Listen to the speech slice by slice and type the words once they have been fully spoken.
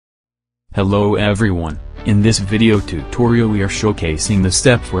Hello everyone, in this video tutorial we are showcasing the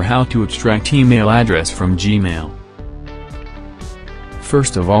step for how to extract email address from Gmail.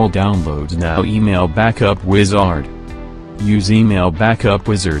 First of all, download Now Email Backup Wizard. Use Email Backup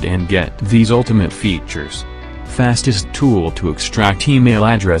Wizard and get these ultimate features. Fastest tool to extract email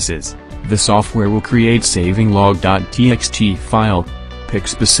addresses. The software will create saving log.txt file. Pick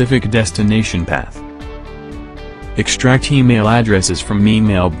specific destination path. Extract email addresses from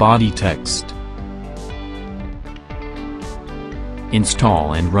email body text.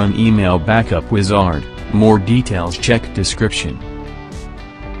 Install and run Email Backup Wizard. More details check description.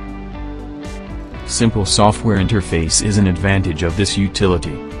 Simple software interface is an advantage of this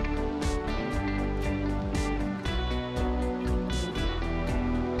utility.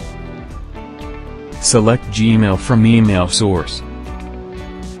 Select Gmail from email source.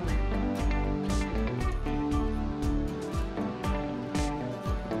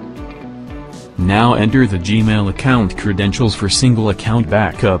 Now enter the Gmail account credentials for single account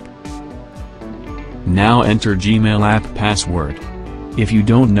backup. Now enter Gmail app password. If you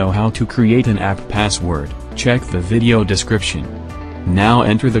don't know how to create an app password, check the video description. Now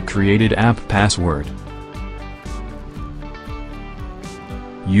enter the created app password.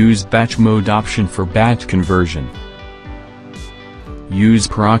 Use batch mode option for batch conversion. Use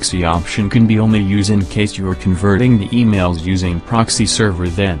proxy option can be only used in case you are converting the emails using proxy server,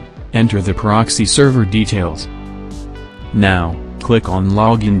 then enter the proxy server details. Now, click on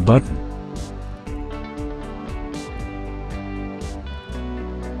Login button.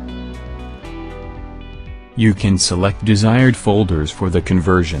 You can select desired folders for the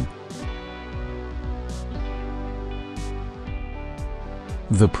conversion.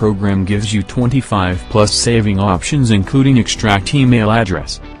 The program gives you 25+ saving options including extract email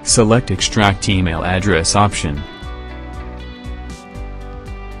address. Select extract email address option.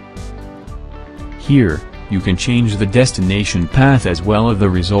 Here, you can change the destination path as well as the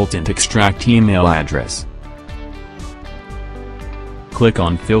resultant extract email address. Click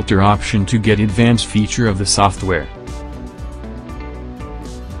on Filter option to get advanced feature of the software.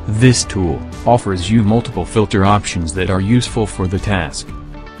 This tool offers you multiple filter options that are useful for the task.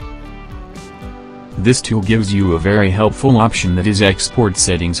 This tool gives you a very helpful option, that is export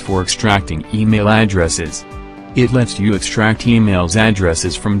settings for extracting email addresses. It lets you extract emails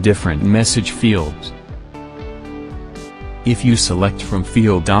addresses from different message fields. If you select from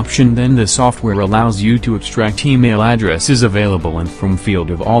field option, then the software allows you to extract email addresses available in from field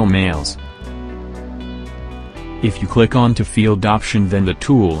of all mails. If you click on to field option, then the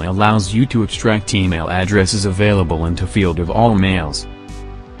tool allows you to extract email addresses available into field of all mails.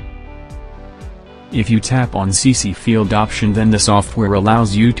 If you tap on CC field option, then the software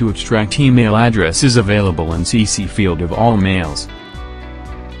allows you to extract email addresses available in CC field of all mails.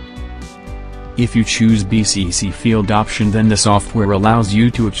 If you choose BCC field option, then the software allows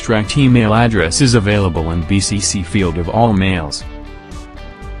you to extract email addresses available in BCC field of all mails.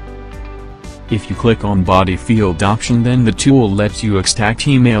 If you click on body field option, then the tool lets you extract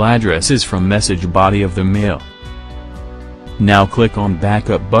email addresses from message body of the mail. Now click on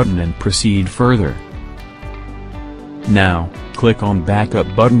Backup button and proceed further. Now, click on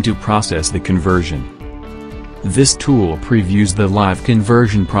Backup button to process the conversion. This tool previews the live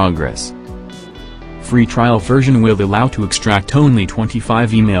conversion progress. Free trial version will allow to extract only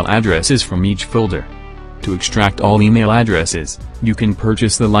 25 email addresses from each folder. To extract all email addresses, you can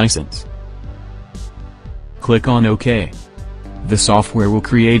purchase the license. Click on OK. The software will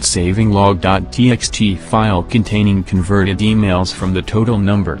create saving log.txt file containing converted emails from the total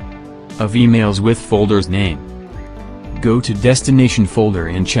number of emails with folder's name. Go to destination folder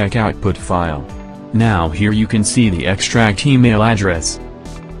and check output file. Now here you can see the extract email address.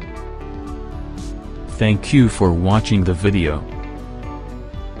 Thank you for watching the video.